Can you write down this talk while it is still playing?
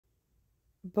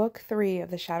Book 3 of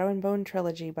the Shadow and Bone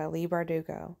Trilogy by Leigh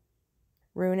Bardugo.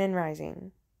 Rune and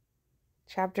Rising.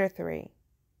 Chapter 3.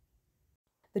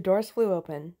 The doors flew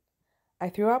open. I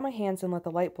threw out my hands and let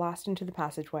the light blast into the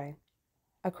passageway.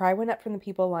 A cry went up from the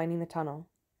people lining the tunnel.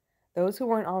 Those who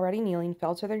weren't already kneeling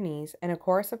fell to their knees, and a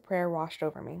chorus of prayer washed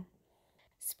over me.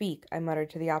 "Speak," I muttered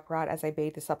to the Apparat as I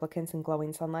bathed the supplicants in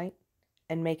glowing sunlight,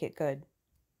 "and make it good."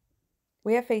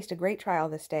 "We have faced a great trial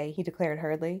this day," he declared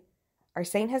hurriedly. "Our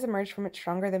saint has emerged from it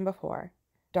stronger than before.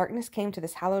 Darkness came to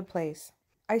this hallowed place."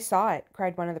 "I saw it,"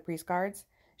 cried one of the priest guards.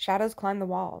 "Shadows climbed the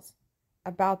walls."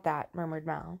 "About that," murmured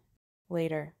Mal.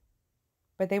 "Later."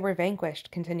 "But they were vanquished,"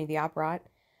 continued the Apparat,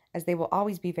 "as they will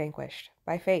always be vanquished,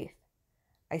 by faith."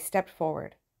 I stepped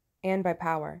forward. "And by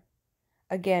power."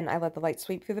 Again I let the light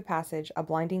sweep through the passage, a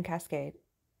blinding cascade.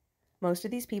 Most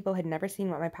of these people had never seen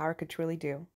what my power could truly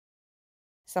do.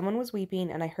 Someone was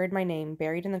weeping, and I heard my name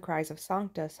buried in the cries of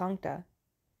 "Sancta, Sancta."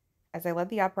 As I led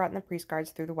the Apparat and the priest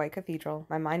guards through the white cathedral,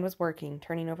 my mind was working,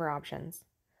 turning over options.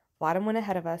 Vladim went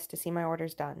ahead of us to see my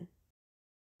orders done.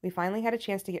 We finally had a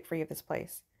chance to get free of this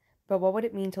place. But what would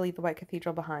it mean to leave the white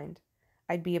cathedral behind?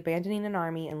 I'd be abandoning an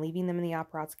army and leaving them in the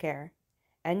Apparat's care.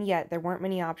 And yet, there weren't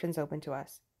many options open to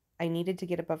us. I needed to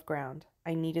get above ground.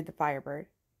 I needed the Firebird.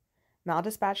 Mal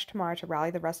dispatched Tamar to rally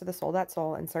the rest of the Soldat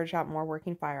Soul and surge out more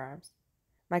working firearms.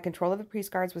 My control of the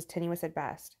priest guards was tenuous at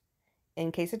best.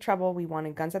 In case of trouble, we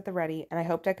wanted guns at the ready, and I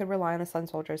hoped I could rely on the Sun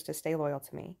Soldiers to stay loyal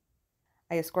to me.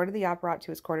 I escorted the Apparat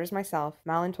to his quarters myself,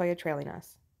 Mal and Toya trailing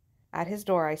us. At his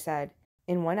door, I said,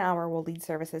 "In 1 hour we'll lead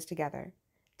services together.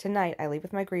 Tonight I leave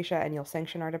with my Grisha, and you'll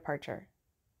sanction our departure."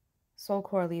 "Sol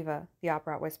Corliva," the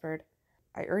Apparat whispered.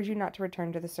 "I urge you not to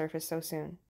return to the surface so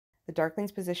soon. The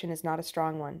Darkling's position is not a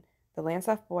strong one. The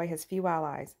Lansoff boy has few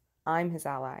allies. I'm his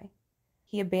ally.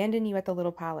 He abandoned you at the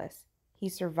little palace. He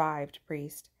survived,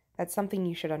 priest. That's something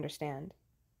you should understand."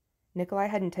 Nikolai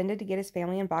had intended to get his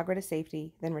family and Bagra to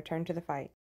safety, then return to the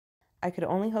fight. I could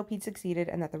only hope he'd succeeded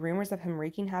and that the rumors of him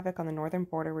wreaking havoc on the northern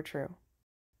border were true.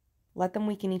 Let them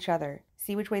weaken each other,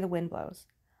 see which way the wind blows.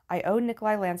 I owed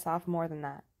Nikolai Lansoff more than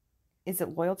that. "Is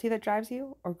it loyalty that drives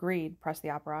you, or greed?" pressed the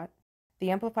Apparat.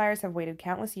 "The amplifiers have waited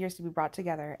countless years to be brought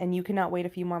together, and you cannot wait a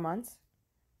few more months?"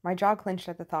 My jaw clenched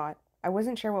at the thought. I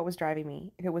wasn't sure what was driving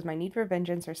me, if it was my need for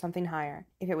vengeance or something higher,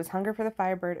 if it was hunger for the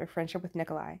Firebird or friendship with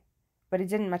Nikolai. But it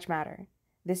didn't much matter.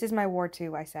 "This is my war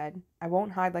too," I said. "I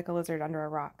won't hide like a lizard under a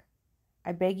rock.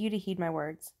 I beg you to heed my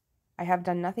words. I have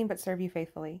done nothing but serve you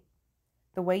faithfully.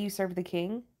 The way you served the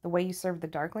king, the way you served the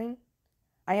Darkling.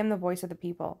 I am the voice of the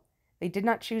people. They did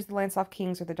not choose the Lansoff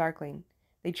kings or the Darkling.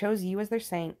 They chose you as their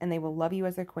saint, and they will love you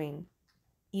as their queen."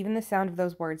 Even the sound of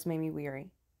those words made me weary.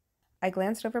 I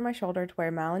glanced over my shoulder to where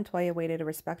Mal and Toya waited a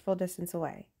respectful distance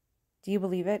away. "Do you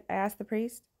believe it?" I asked the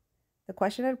priest. The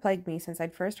question had plagued me since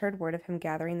I'd first heard word of him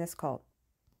gathering this cult.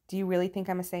 "Do you really think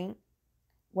I'm a saint?"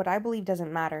 "What I believe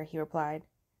doesn't matter," he replied.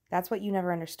 "That's what you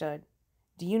never understood.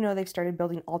 Do you know they've started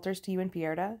building altars to you in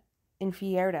Fierda? In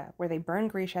Fierda, where they burn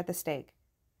Grisha at the stake.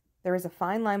 There is a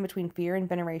fine line between fear and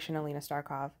veneration, Alina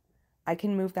Starkov. I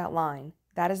can move that line.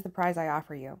 That is the prize I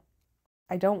offer you."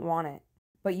 "I don't want it."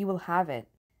 "But you will have it.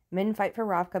 Men fight for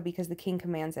Ravka because the king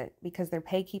commands it, because their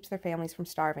pay keeps their families from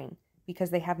starving, because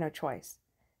they have no choice.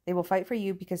 They will fight for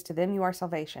you because to them you are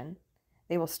salvation.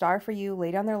 They will starve for you,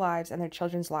 lay down their lives and their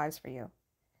children's lives for you.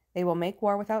 They will make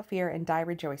war without fear and die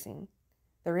rejoicing.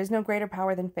 There is no greater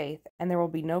power than faith, and there will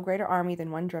be no greater army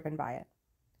than one driven by it.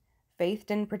 Faith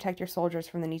didn't protect your soldiers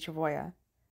from the Nichevoya.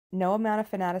 No amount of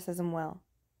fanaticism will.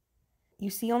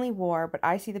 You see only war, but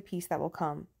I see the peace that will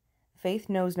come. Faith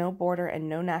knows no border and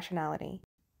no nationality.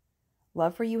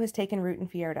 Love for you has taken root in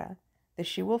Fierda. The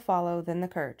shoe will follow, then the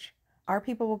Kirch. Our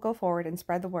people will go forward and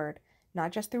spread the word,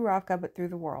 not just through Ravka, but through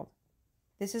the world.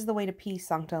 This is the way to peace,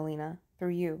 Sancta Alina,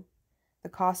 through you. The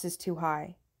cost is too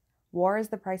high. War is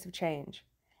the price of change.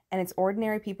 And it's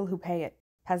ordinary people who pay it,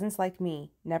 peasants like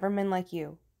me, never men like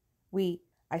you.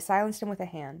 I silenced him with a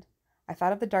hand. I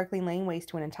thought of the Darkling laying waste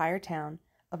to an entire town,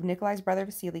 of Nikolai's brother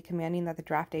Vasily commanding that the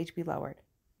draft age be lowered.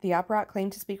 The Apparat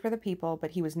claimed to speak for the people,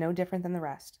 but he was no different than the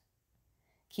rest.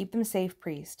 "Keep them safe,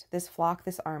 priest, this flock,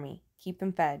 this army. Keep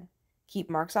them fed. Keep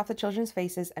marks off the children's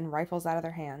faces and rifles out of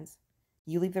their hands.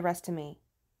 You leave the rest to me.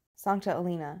 Sancta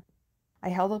Alina." I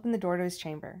held open the door to his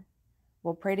chamber.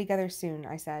 "We'll pray together soon,"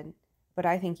 I said, "but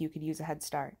I think you could use a head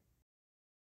start."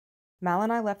 Mal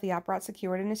and I left the Apparat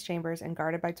secured in his chambers and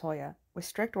guarded by Toya, with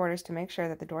strict orders to make sure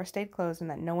that the door stayed closed and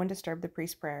that no one disturbed the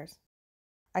priest's prayers.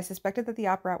 I suspected that the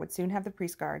Apparat would soon have the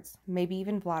priest guards, maybe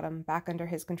even Vladim, back under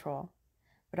his control.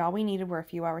 But all we needed were a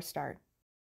few hours' start.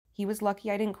 He was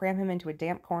lucky I didn't cram him into a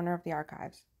damp corner of the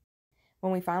archives.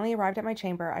 When we finally arrived at my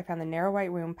chamber, I found the narrow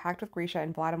white room packed with Grisha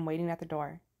and Vladim waiting at the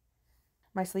door.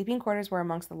 My sleeping quarters were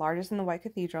amongst the largest in the White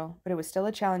Cathedral, but it was still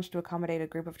a challenge to accommodate a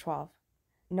group of 12.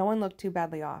 No one looked too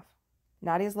badly off.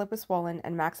 Nadia's lip was swollen,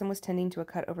 and Maxim was tending to a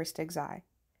cut over Stig's eye.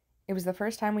 It was the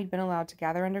first time we'd been allowed to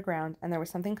gather underground, and there was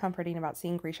something comforting about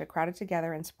seeing Grisha crowded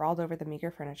together and sprawled over the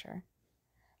meager furniture.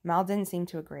 Mal didn't seem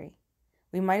to agree.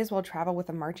 We might as well travel with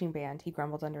a marching band, he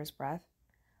grumbled under his breath.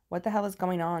 What the hell is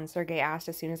going on? Sergei asked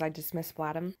as soon as I dismissed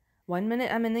Vladim. 1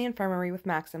 minute I'm in the infirmary with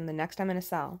Maxim, the next I'm in a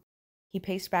cell. He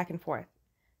paced back and forth.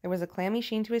 There was a clammy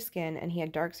sheen to his skin, and he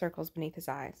had dark circles beneath his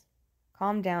eyes.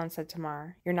 Calm down, said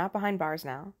Tamar. You're not behind bars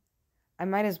now. I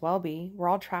might as well be. We're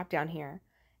all trapped down here,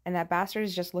 and that bastard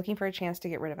is just looking for a chance to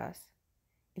get rid of us.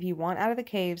 If you want out of the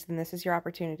caves, then this is your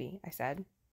opportunity, I said.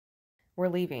 We're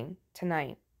leaving.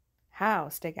 Tonight. How?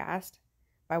 Stig asked.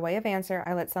 By way of answer,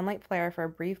 I let sunlight flare for a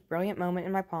brief, brilliant moment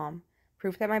in my palm,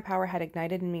 proof that my power had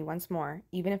ignited in me once more,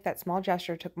 even if that small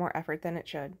gesture took more effort than it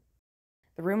should.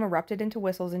 The room erupted into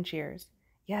whistles and cheers.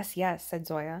 Yes, yes, said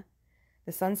Zoya.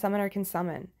 The Sun Summoner can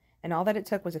summon, and all that it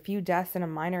took was a few deaths and a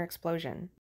minor explosion.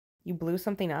 You blew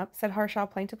something up, said Harshaw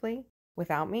plaintively.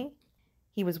 Without me?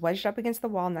 He was wedged up against the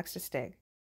wall next to Stig.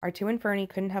 Our two Inferni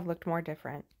couldn't have looked more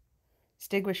different.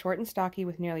 Stig was short and stocky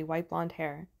with nearly white blonde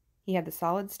hair. He had the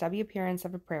solid, stubby appearance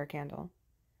of a prayer candle.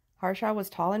 Harshaw was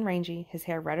tall and rangy, his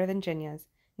hair redder than Jinya's,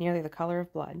 nearly the color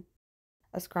of blood.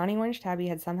 A scrawny orange tabby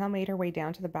had somehow made her way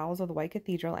down to the bowels of the White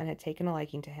Cathedral and had taken a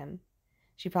liking to him.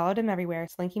 She followed him everywhere,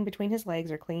 slinking between his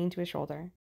legs or clinging to his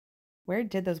shoulder. Where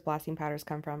did those blasting powders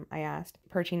come from? I asked,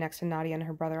 perching next to Nadia and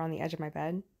her brother on the edge of my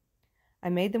bed. I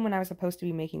made them when I was supposed to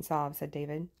be making salve, said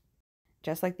David.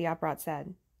 Just like the Apparat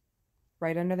said.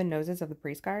 Right under the noses of the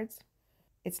priest guards?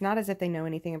 It's not as if they know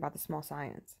anything about the small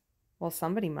science. Well,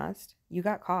 somebody must. You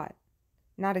got caught.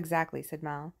 Not exactly, said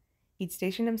Mal. He'd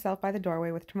stationed himself by the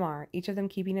doorway with Tamar, each of them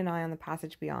keeping an eye on the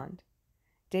passage beyond.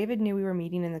 David knew we were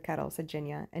meeting in the kettle, said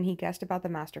Jinya, and he guessed about the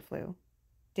master flu.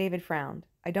 David frowned.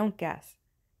 I don't guess.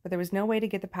 But there was no way to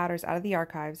get the powders out of the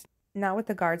archives, not with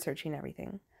the guard searching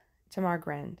everything. Tamar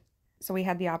grinned. So we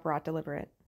had the Apparat deliver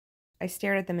it. I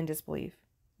stared at them in disbelief.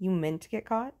 You meant to get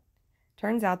caught?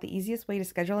 Turns out the easiest way to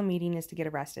schedule a meeting is to get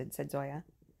arrested, said Zoya.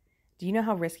 Do you know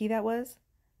how risky that was?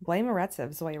 Blame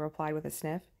Aretsev, Zoya replied with a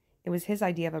sniff. It was his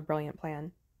idea of a brilliant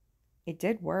plan. It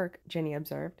did work, Ginny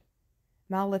observed.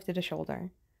 Mal lifted a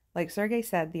shoulder. Like Sergei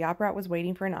said, the Apparat was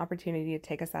waiting for an opportunity to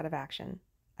take us out of action.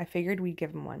 I figured we'd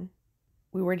give him one.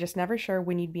 We were just never sure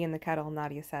when you'd be in the kettle,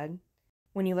 Nadia said.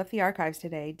 When you left the archives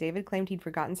today, David claimed he'd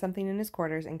forgotten something in his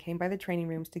quarters and came by the training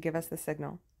rooms to give us the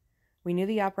signal. We knew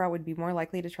the Apparat would be more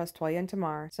likely to trust Toya and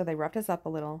Tamar, so they roughed us up a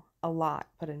little. A lot,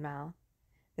 put in Mal.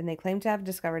 Then they claimed to have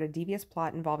discovered a devious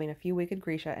plot involving a few wicked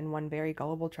Grisha and one very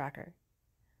gullible tracker.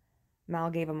 Mal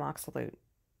gave a mock salute.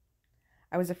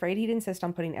 I was afraid he'd insist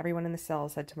on putting everyone in the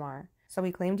cells, said Tamar, so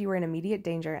we claimed you were in immediate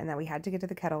danger and that we had to get to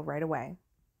the kettle right away.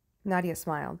 Nadia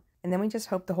smiled, and then we just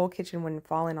hoped the whole kitchen wouldn't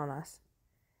fall in on us.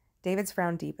 David's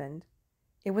frown deepened.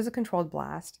 It was a controlled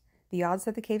blast. The odds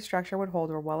that the cave structure would hold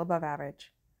were well above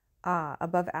average. Ah,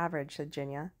 above average, said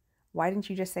Jinya. Why didn't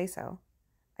you just say so?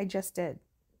 I just did.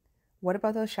 What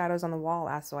about those shadows on the wall?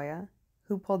 Asked Zoya.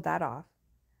 Who pulled that off?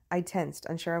 I tensed,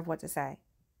 unsure of what to say.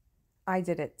 I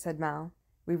did it, said Mal.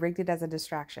 We rigged it as a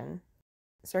distraction.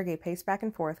 Sergei paced back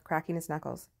and forth, cracking his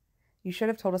knuckles. You should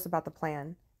have told us about the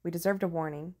plan. We deserved a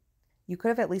warning. You could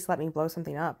have at least let me blow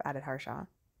something up, added Harshaw.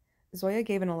 Zoya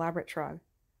gave an elaborate shrug.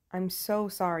 I'm so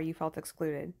sorry you felt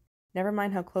excluded. Never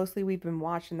mind how closely we've been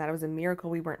watched and that it was a miracle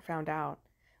we weren't found out.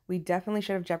 We definitely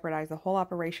should have jeopardized the whole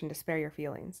operation to spare your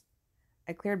feelings.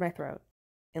 I cleared my throat.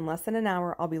 In less than an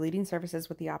hour, I'll be leading services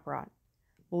with the Apparat.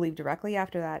 We'll leave directly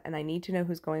after that, and I need to know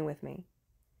who's going with me.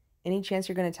 Any chance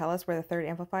you're going to tell us where the third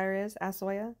amplifier is? Asked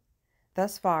Zoya.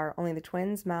 Thus far, only the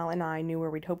twins, Mal, and I knew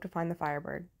where we'd hope to find the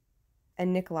Firebird.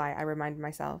 And Nikolai, I reminded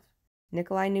myself.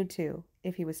 Nikolai knew too,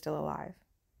 if he was still alive.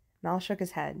 Mal shook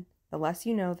his head. The less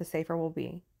you know, the safer we'll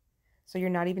be. So you're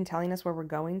not even telling us where we're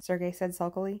going? Sergei said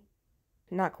sulkily.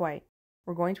 Not quite.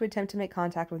 We're going to attempt to make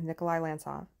contact with Nikolai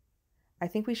Lansov. I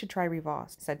think we should try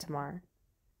Rivost, said Tamar.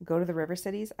 Go to the river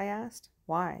cities? I asked.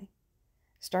 Why?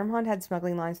 Sturmhond had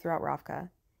smuggling lines throughout Ravka.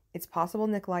 It's possible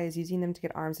Nikolai is using them to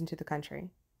get arms into the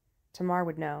country. Tamar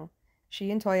would know.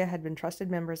 She and Toya had been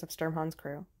trusted members of Sturmhond's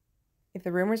crew. If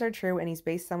the rumors are true and he's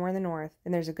based somewhere in the north,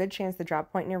 then there's a good chance the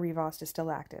drop point near Rivost is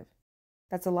still active.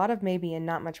 That's a lot of maybe and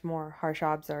not much more,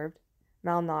 Harshaw observed.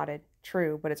 Mal nodded.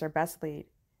 True, but it's our best lead.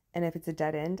 And if it's a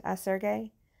dead end? Asked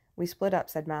Sergei. We split up,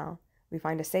 said Mal. We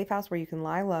find a safe house where you can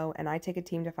lie low, and I take a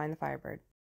team to find the Firebird.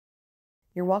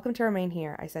 You're welcome to remain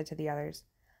here, I said to the others.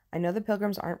 I know the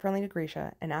pilgrims aren't friendly to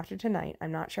Grisha, and after tonight,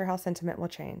 I'm not sure how sentiment will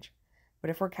change. But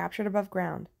if we're captured above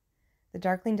ground, the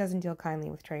Darkling doesn't deal kindly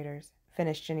with traitors,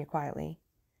 finished Ginny quietly.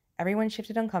 Everyone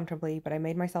shifted uncomfortably, but I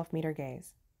made myself meet her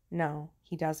gaze. No,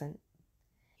 he doesn't.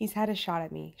 He's had his shot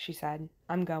at me, she said.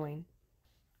 I'm going.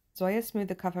 Zoya smoothed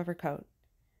the cuff of her coat.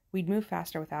 We'd move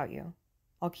faster without you.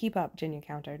 I'll keep up, Jinya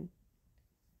countered.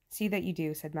 See that you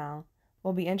do, said Mal.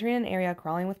 We'll be entering an area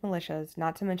crawling with militias,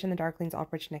 not to mention the Darkling's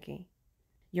Alprichniki.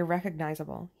 You're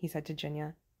recognizable, he said to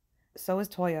Jinya. So is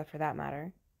Toya, for that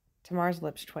matter. Tamar's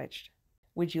lips twitched.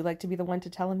 Would you like to be the one to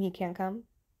tell him he can't come?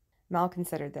 Mal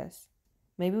considered this.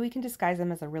 Maybe we can disguise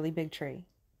him as a really big tree.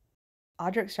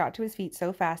 Audric shot to his feet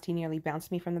so fast he nearly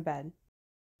bounced me from the bed.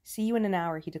 See you in an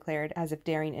hour, he declared, as if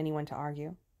daring anyone to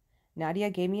argue. Nadia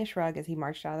gave me a shrug as he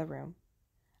marched out of the room.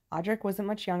 Audric wasn't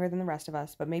much younger than the rest of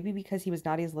us, but maybe because he was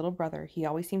Nadia's little brother, he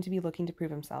always seemed to be looking to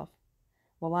prove himself.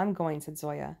 Well, I'm going, said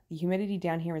Zoya. The humidity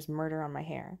down here is murder on my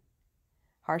hair.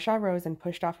 Harshaw rose and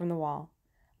pushed off from the wall.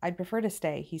 I'd prefer to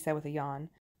stay, he said with a yawn,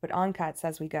 but Onkat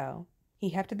says we go. He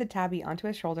hefted the tabby onto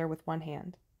his shoulder with one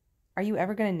hand. Are you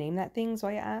ever going to name that thing?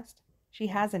 Zoya asked. She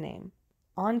has a name.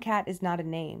 Onkat is not a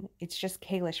name. It's just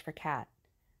Kalish for cat.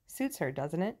 Suits her,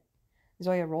 doesn't it?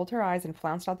 Zoya rolled her eyes and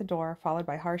flounced out the door, followed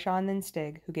by Harshaw and then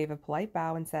Stig, who gave a polite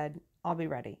bow and said, I'll be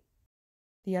ready.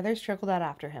 The others trickled out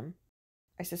after him.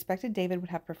 I suspected David would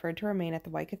have preferred to remain at the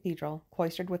White Cathedral,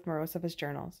 cloistered with morose of his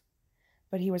journals.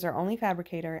 But he was our only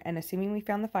fabricator, and assuming we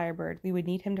found the Firebird, we would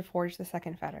need him to forge the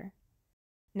second fetter.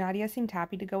 Nadia seemed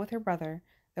happy to go with her brother,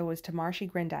 though it was Tamar she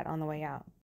grinned at on the way out.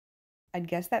 I'd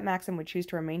guessed that Maxim would choose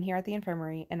to remain here at the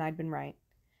infirmary, and I'd been right.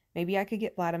 Maybe I could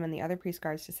get Vladimir and the other priest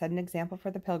guards to set an example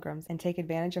for the pilgrims and take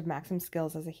advantage of Maxim's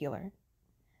skills as a healer.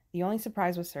 The only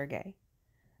surprise was Sergei.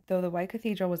 Though the White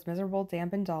Cathedral was miserable,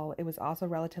 damp, and dull, it was also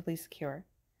relatively secure.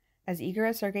 As eager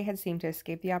as Sergei had seemed to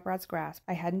escape the Apparat's grasp,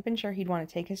 I hadn't been sure he'd want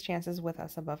to take his chances with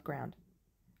us above ground.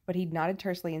 But he'd nodded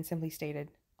tersely and simply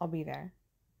stated, I'll be there.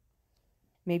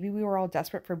 Maybe we were all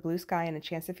desperate for blue sky and a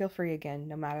chance to feel free again,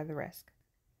 no matter the risk.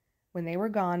 When they were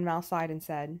gone, Mal sighed and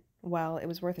said, well, it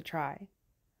was worth a try.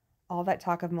 All that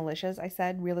talk of militias, I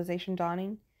said, realization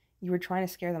dawning. You were trying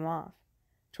to scare them off.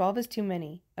 12 is too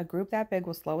many. A group that big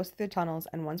will slow us through the tunnels,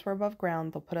 and once we're above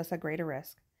ground, they'll put us at greater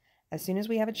risk. As soon as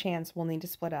we have a chance, we'll need to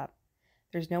split up.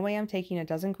 There's no way I'm taking a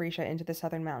dozen Grisha into the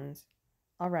southern mountains.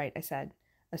 All right, I said,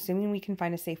 assuming we can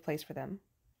find a safe place for them.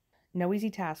 No easy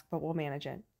task, but we'll manage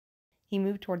it. He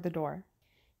moved toward the door.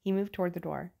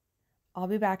 I'll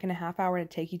be back in a half hour to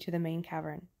take you to the main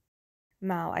cavern.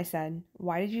 Mal, I said,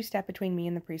 why did you step between me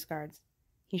and the priest guards?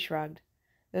 He shrugged.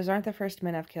 Those aren't the first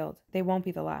men I've killed. They won't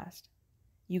be the last.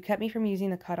 You kept me from using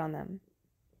the cut on them.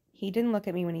 He didn't look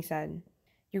at me when he said,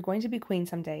 You're going to be queen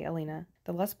someday, Alina.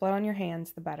 The less blood on your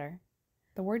hands, the better.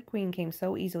 The word queen came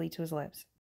so easily to his lips.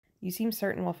 You seem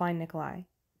certain we'll find Nikolai.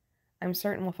 I'm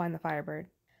certain we'll find the Firebird.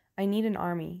 I need an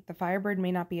army. The Firebird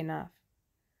may not be enough.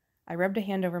 I rubbed a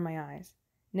hand over my eyes.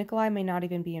 Nikolai may not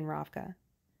even be in Ravka.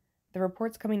 The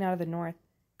reports coming out of the north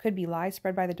could be lies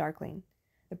spread by the Darkling.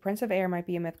 The Prince of Air might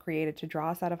be a myth created to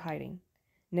draw us out of hiding.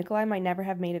 Nikolai might never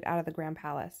have made it out of the Grand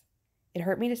Palace. It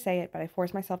hurt me to say it, but I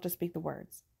forced myself to speak the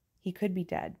words. He could be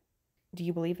dead. Do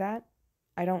you believe that?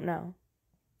 I don't know.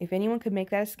 If anyone could make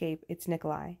that escape, it's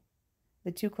Nikolai.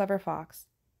 The too clever fox.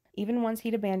 Even once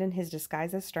he'd abandoned his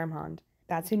disguise as Sturmhond,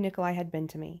 that's who Nikolai had been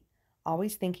to me.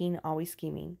 Always thinking, always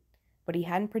scheming. But he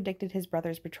hadn't predicted his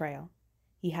brother's betrayal.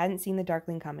 He hadn't seen the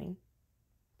Darkling coming.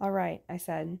 All right, I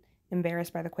said,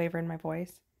 embarrassed by the quaver in my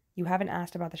voice. You haven't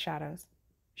asked about the shadows.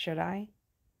 Should I?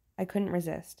 I couldn't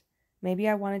resist. Maybe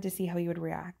I wanted to see how he would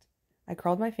react. I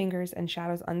curled my fingers and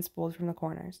shadows unspooled from the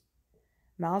corners.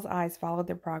 Mal's eyes followed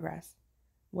their progress.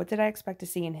 What did I expect to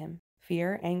see in him?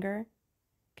 Fear? Anger?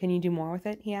 Can you do more with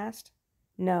it? He asked.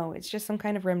 No, it's just some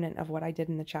kind of remnant of what I did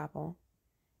in the chapel.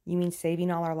 You mean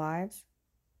saving all our lives?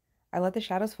 I let the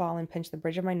shadows fall and pinched the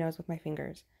bridge of my nose with my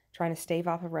fingers, trying to stave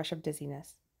off a rush of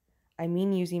dizziness. I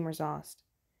mean using Merzost.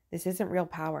 This isn't real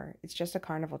power, it's just a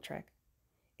carnival trick.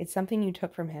 It's something you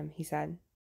took from him, he said.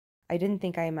 I didn't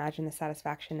think I imagined the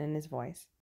satisfaction in his voice.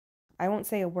 I won't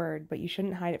say a word, but you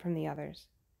shouldn't hide it from the others.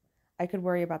 I could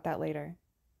worry about that later.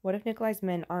 What if Nikolai's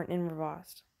men aren't in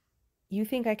Merzost? You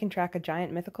think I can track a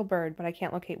giant mythical bird, but I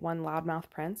can't locate one loudmouth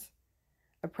prince?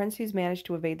 A prince who's managed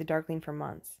to evade the Darkling for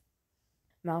months.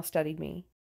 Mal studied me.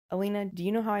 Alina, do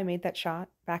you know how I made that shot,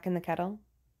 back in the kettle?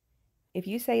 If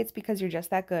you say it's because you're just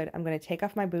that good, I'm going to take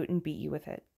off my boot and beat you with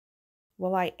it.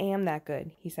 Well, I am that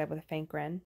good, he said with a faint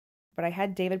grin. But I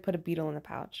had David put a beetle in the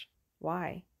pouch.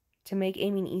 Why? To make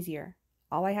aiming easier.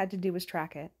 All I had to do was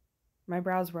track it. My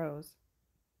brows rose.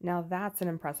 Now that's an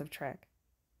impressive trick.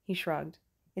 He shrugged.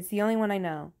 It's the only one I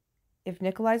know. If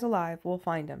Nikolai's alive, we'll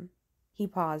find him." He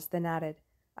paused, then added,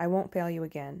 "I won't fail you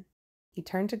again." He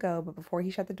turned to go, but before he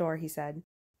shut the door, he said,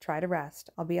 "Try to rest.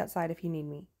 I'll be outside if you need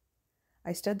me."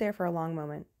 I stood there for a long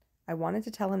moment. I wanted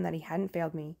to tell him that he hadn't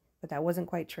failed me, but that wasn't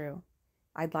quite true.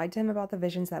 I'd lied to him about the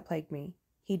visions that plagued me.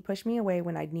 He'd pushed me away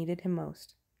when I'd needed him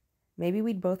most. Maybe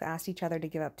we'd both asked each other to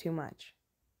give up too much.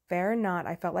 Fair or not,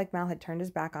 I felt like Mal had turned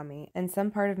his back on me, and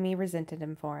some part of me resented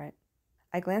him for it.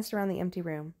 I glanced around the empty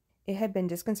room. It had been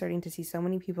disconcerting to see so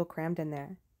many people crammed in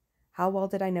there. How well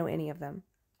did I know any of them?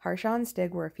 Harshaw and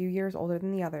Stig were a few years older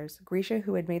than the others, Grisha,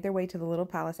 who had made their way to the little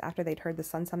palace after they'd heard the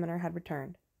Sun Summoner had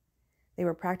returned. They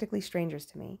were practically strangers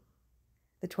to me.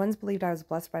 The twins believed I was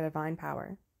blessed by divine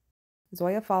power.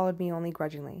 Zoya followed me only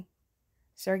grudgingly.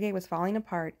 Sergei was falling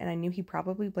apart, and I knew he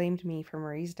probably blamed me for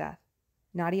Marie's death.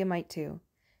 Nadia might too.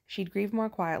 She'd grieved more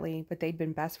quietly, but they'd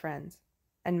been best friends.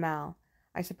 And Mal.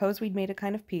 I suppose we'd made a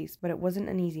kind of peace, but it wasn't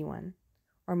an easy one.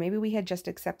 Or maybe we had just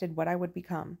accepted what I would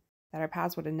become, that our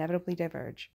paths would inevitably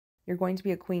diverge. You're going to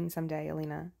be a queen someday,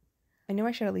 Alina. I knew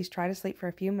I should at least try to sleep for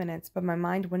a few minutes, but my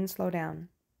mind wouldn't slow down.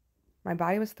 My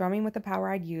body was thrumming with the power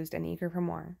I'd used and eager for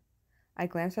more. I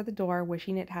glanced at the door,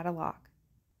 wishing it had a lock.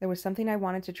 There was something I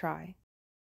wanted to try.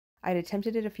 I'd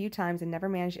attempted it a few times and never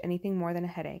managed anything more than a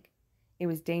headache. It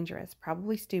was dangerous,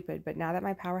 probably stupid, but now that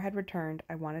my power had returned,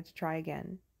 I wanted to try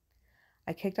again.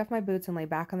 I kicked off my boots and lay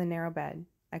back on the narrow bed.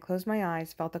 I closed my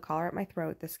eyes, felt the collar at my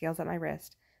throat, the scales at my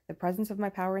wrist, the presence of my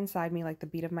power inside me like the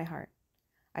beat of my heart.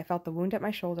 I felt the wound at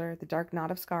my shoulder, the dark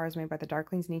knot of scars made by the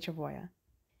Darkling's Nichavoya.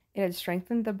 It had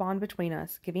strengthened the bond between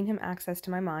us, giving him access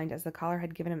to my mind as the collar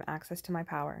had given him access to my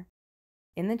power.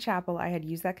 In the chapel, I had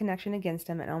used that connection against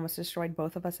him and almost destroyed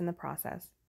both of us in the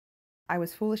process. I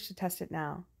was foolish to test it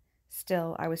now.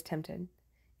 Still, I was tempted.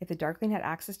 If the Darkling had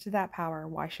access to that power,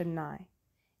 why shouldn't I?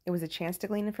 It was a chance to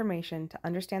glean information, to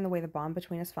understand the way the bond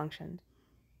between us functioned.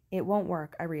 It won't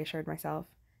work, I reassured myself.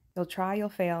 You'll try, you'll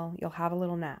fail, you'll have a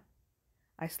little nap.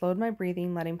 I slowed my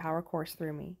breathing, letting power course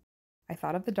through me. I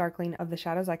thought of the Darkling, of the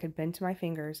shadows I could bend to my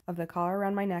fingers, of the collar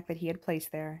around my neck that he had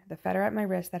placed there, the fetter at my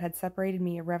wrist that had separated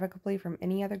me irrevocably from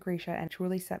any other Grisha and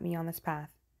truly set me on this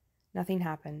path. Nothing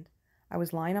happened. I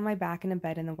was lying on my back in a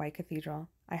bed in the White Cathedral.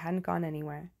 I hadn't gone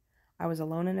anywhere. I was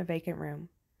alone in a vacant room.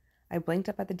 I blinked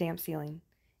up at the damp ceiling.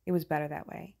 It was better that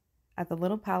way. At the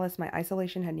little palace, my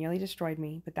isolation had nearly destroyed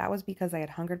me, but that was because I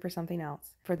had hungered for something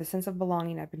else, for the sense of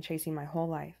belonging I'd been chasing my whole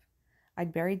life.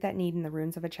 I'd buried that need in the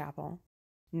ruins of a chapel.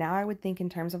 Now I would think in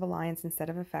terms of alliance instead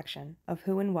of affection, of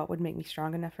who and what would make me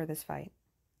strong enough for this fight.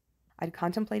 I'd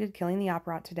contemplated killing the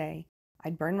Apparat today.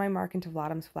 I'd burned my mark into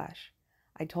Vladim's flesh.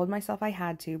 I'd told myself I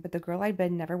had to, but the girl I'd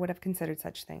been never would have considered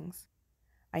such things.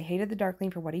 I hated the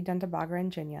Darkling for what he'd done to Bagra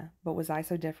and Jinya, but was I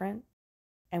so different?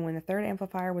 And when the third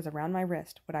amplifier was around my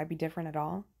wrist, would I be different at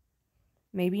all?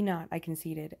 Maybe not, I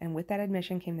conceded, and with that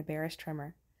admission came the barest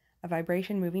tremor, a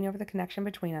vibration moving over the connection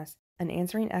between us, an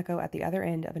answering echo at the other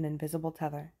end of an invisible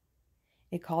tether.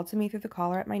 It called to me through the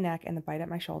collar at my neck and the bite at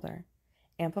my shoulder,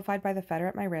 amplified by the fetter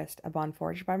at my wrist, a bond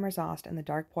forged by Marzost and the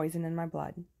dark poison in my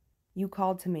blood. You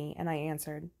called to me, and I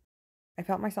answered. I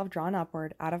felt myself drawn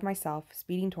upward, out of myself,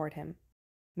 speeding toward him.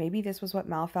 Maybe this was what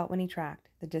Mal felt when he tracked,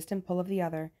 the distant pull of the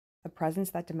other, a presence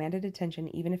that demanded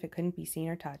attention even if it couldn't be seen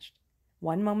or touched.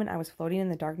 One moment I was floating in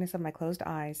the darkness of my closed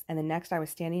eyes, and the next I was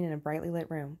standing in a brightly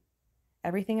lit room.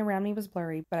 Everything around me was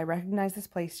blurry, but I recognized this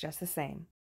place just the same.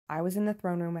 I was in the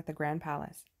throne room at the Grand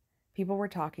Palace. People were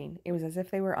talking. It was as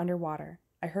if they were underwater.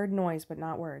 I heard noise, but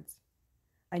not words.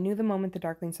 I knew the moment the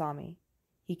Darkling saw me.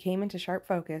 He came into sharp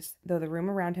focus, though the room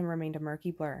around him remained a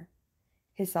murky blur.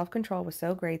 His self-control was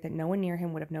so great that no one near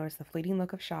him would have noticed the fleeting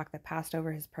look of shock that passed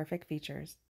over his perfect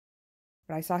features.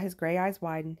 But I saw his gray eyes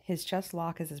widen, his chest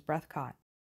lock as his breath caught.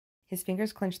 His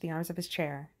fingers clenched the arms of his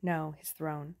chair, no, his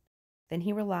throne. Then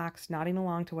he relaxed, nodding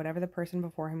along to whatever the person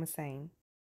before him was saying.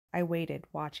 I waited,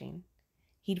 watching.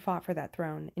 He'd fought for that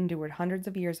throne, endured hundreds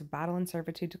of years of battle and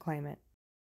servitude to claim it.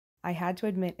 I had to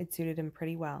admit it suited him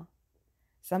pretty well.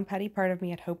 Some petty part of me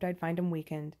had hoped I'd find him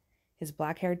weakened, his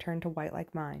black hair turned to white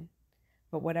like mine.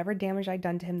 But whatever damage I'd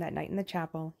done to him that night in the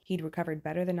chapel, he'd recovered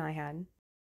better than I had.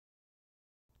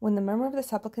 When the murmur of the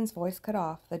supplicant's voice cut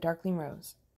off, the Darkling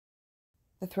rose.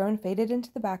 The throne faded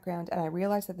into the background, and I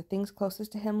realized that the things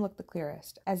closest to him looked the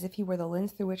clearest, as if he were the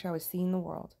lens through which I was seeing the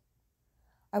world.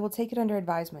 I will take it under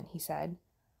advisement, he said.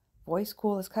 Voice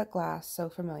cool as cut glass, so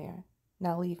familiar.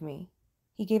 Now leave me.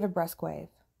 He gave a brusque wave.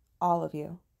 All of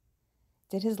you.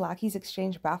 Did his lackeys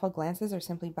exchange baffled glances or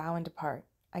simply bow and depart?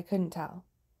 I couldn't tell.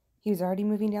 He was already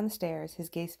moving down the stairs, his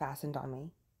gaze fastened on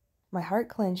me. My heart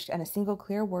clenched, and a single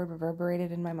clear word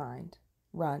reverberated in my mind.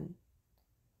 Run.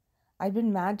 I'd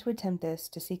been mad to attempt this,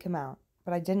 to seek him out,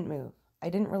 but I didn't move. I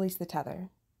didn't release the tether.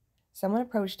 Someone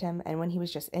approached him, and when he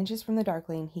was just inches from the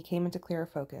Darkling, he came into clearer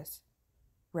focus.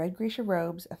 Red Grisha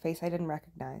robes, a face I didn't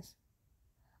recognize.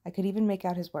 I could even make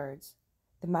out his words.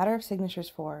 The matter of signatures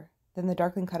for, then the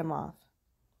Darkling cut him off.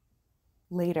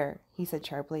 Later, he said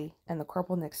sharply, and the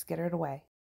corporal Nick skittered away.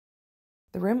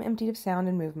 The room emptied of sound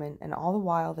and movement, and all the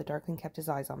while the Darkling kept his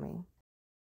eyes on me.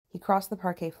 He crossed the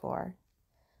parquet floor.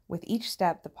 With each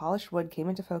step, the polished wood came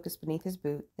into focus beneath his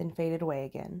boot, then faded away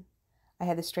again. I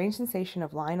had the strange sensation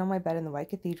of lying on my bed in the White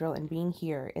Cathedral and being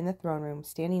here, in the throne room,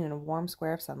 standing in a warm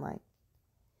square of sunlight.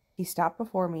 He stopped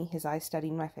before me, his eyes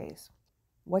studying my face.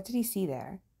 What did he see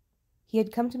there? He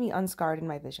had come to me unscarred in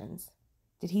my visions.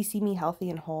 Did he see me healthy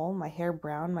and whole, my hair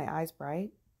brown, my eyes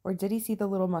bright? Or did he see the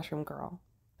little mushroom girl,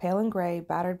 pale and gray,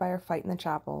 battered by our fight in the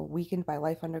chapel, weakened by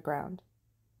life underground?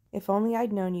 If only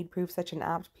I'd known you'd prove such an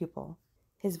apt pupil.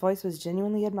 His voice was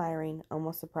genuinely admiring,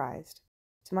 almost surprised.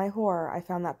 To my horror, I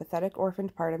found that pathetic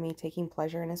orphaned part of me taking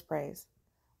pleasure in his praise.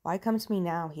 Why come to me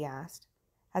now? He asked.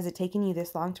 Has it taken you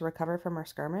this long to recover from our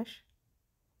skirmish?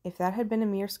 If that had been a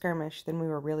mere skirmish, then we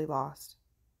were really lost.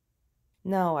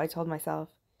 No, I told myself.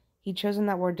 He'd chosen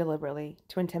that word deliberately,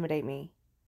 to intimidate me.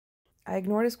 I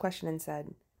ignored his question and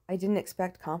said, I didn't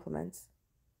expect compliments.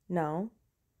 No.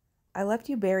 I left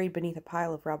you buried beneath a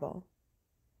pile of rubble.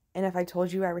 And if I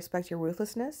told you I respect your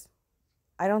ruthlessness?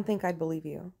 I don't think I'd believe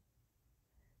you.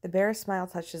 The barest smile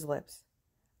touched his lips.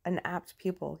 An apt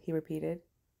pupil, he repeated.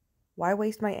 Why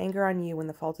waste my anger on you when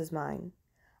the fault is mine?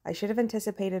 I should have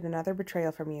anticipated another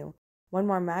betrayal from you, one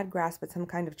more mad grasp at some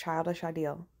kind of childish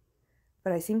ideal.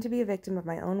 But I seem to be a victim of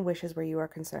my own wishes where you are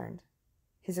concerned.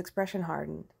 His expression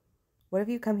hardened. What have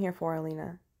you come here for,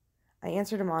 Alina? I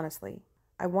answered him honestly.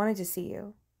 I wanted to see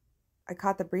you. I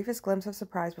caught the briefest glimpse of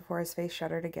surprise before his face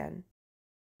shuddered again.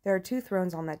 There are 2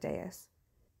 thrones on that dais.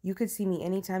 You could see me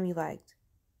any time you liked.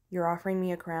 You're offering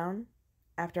me a crown?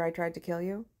 After I tried to kill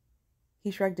you?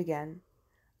 He shrugged again.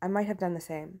 I might have done the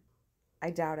same. I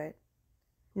doubt it.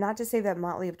 Not to save that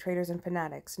motley of traitors and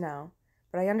fanatics, no,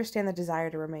 but I understand the desire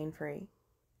to remain free.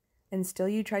 And still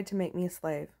you tried to make me a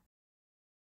slave.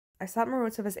 I sought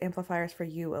Morozov's amplifiers for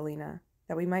you, Alina,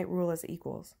 that we might rule as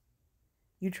equals.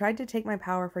 You tried to take my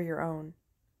power for your own.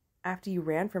 After you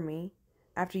ran from me,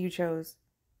 after you chose...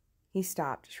 He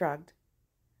stopped, shrugged.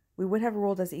 We would have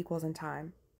ruled as equals in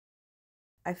time.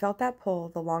 I felt that pull,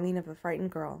 the longing of a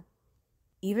frightened girl.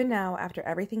 Even now, after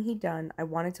everything he'd done, I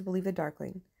wanted to believe the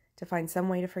Darkling, to find some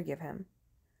way to forgive him.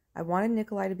 I wanted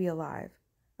Nikolai to be alive.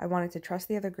 I wanted to trust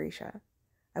the other Grisha.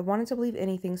 I wanted to believe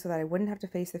anything so that I wouldn't have to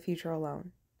face the future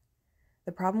alone.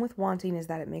 The problem with wanting is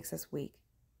that it makes us weak.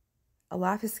 A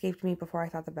laugh escaped me before I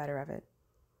thought the better of it.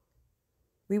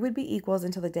 We would be equals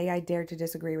until the day I dared to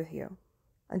disagree with you,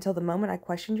 until the moment I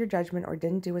questioned your judgment or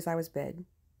didn't do as I was bid.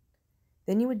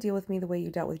 Then you would deal with me the way you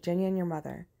dealt with Jenny and your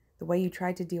mother, the way you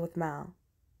tried to deal with Mal.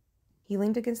 He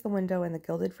leaned against the window and the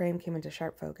gilded frame came into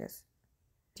sharp focus.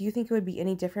 Do you think it would be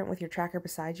any different with your tracker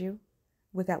beside you?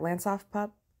 With that Lansoff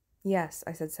pup? Yes,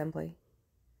 I said simply.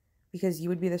 Because you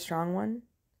would be the strong one?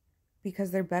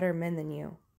 Because they're better men than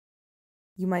you.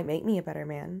 You might make me a better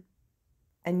man.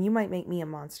 And you might make me a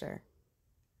monster.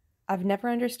 I've never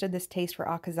understood this taste for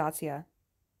Akazatsiya.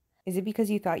 Is it because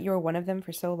you thought you were one of them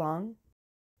for so long?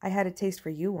 I had a taste for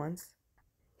you once.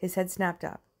 His head snapped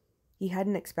up. He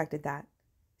hadn't expected that.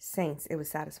 Saints, it was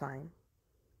satisfying.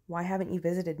 Why haven't you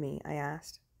visited me? I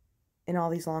asked. In all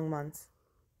these long months.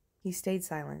 He stayed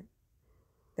silent.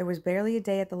 There was barely a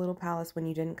day at the little palace when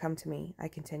you didn't come to me, I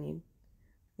continued.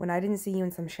 When I didn't see you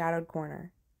in some shadowed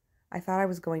corner. I thought I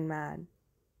was going mad.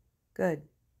 Good.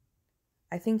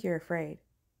 I think you're afraid.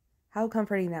 How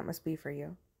comforting that must be for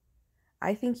you.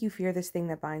 I think you fear this thing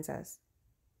that binds us.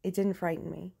 It didn't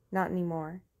frighten me, not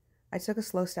anymore. I took a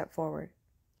slow step forward.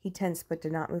 He tensed but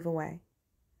did not move away.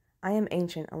 I am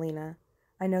ancient, Alina.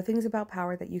 I know things about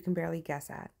power that you can barely guess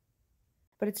at.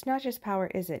 But it's not just power,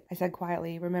 is it? I said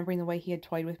quietly, remembering the way he had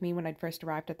toyed with me when I'd first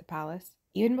arrived at the palace.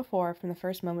 Even before, from the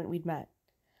first moment we'd met.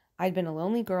 I'd been a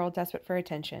lonely girl desperate for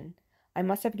attention. I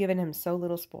must have given him so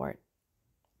little sport.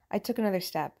 I took another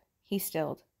step. He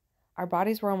stilled. Our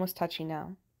bodies were almost touching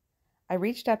now. I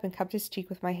reached up and cupped his cheek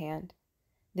with my hand.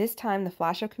 This time, the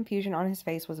flash of confusion on his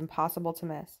face was impossible to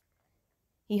miss.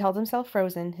 He held himself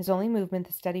frozen, his only movement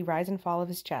the steady rise and fall of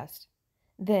his chest.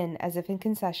 Then, as if in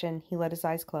concession, he let his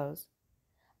eyes close.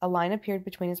 A line appeared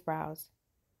between his brows.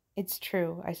 It's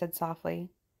true, I said softly.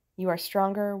 You are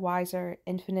stronger, wiser,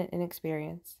 infinite in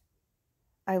experience.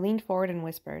 I leaned forward and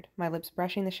whispered, my lips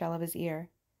brushing the shell of his ear.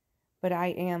 But I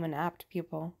am an apt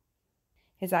pupil.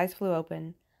 His eyes flew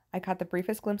open. I caught the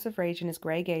briefest glimpse of rage in his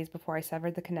gray gaze before I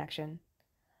severed the connection.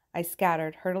 I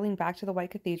scattered, hurtling back to the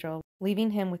White Cathedral,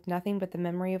 leaving him with nothing but the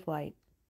memory of light.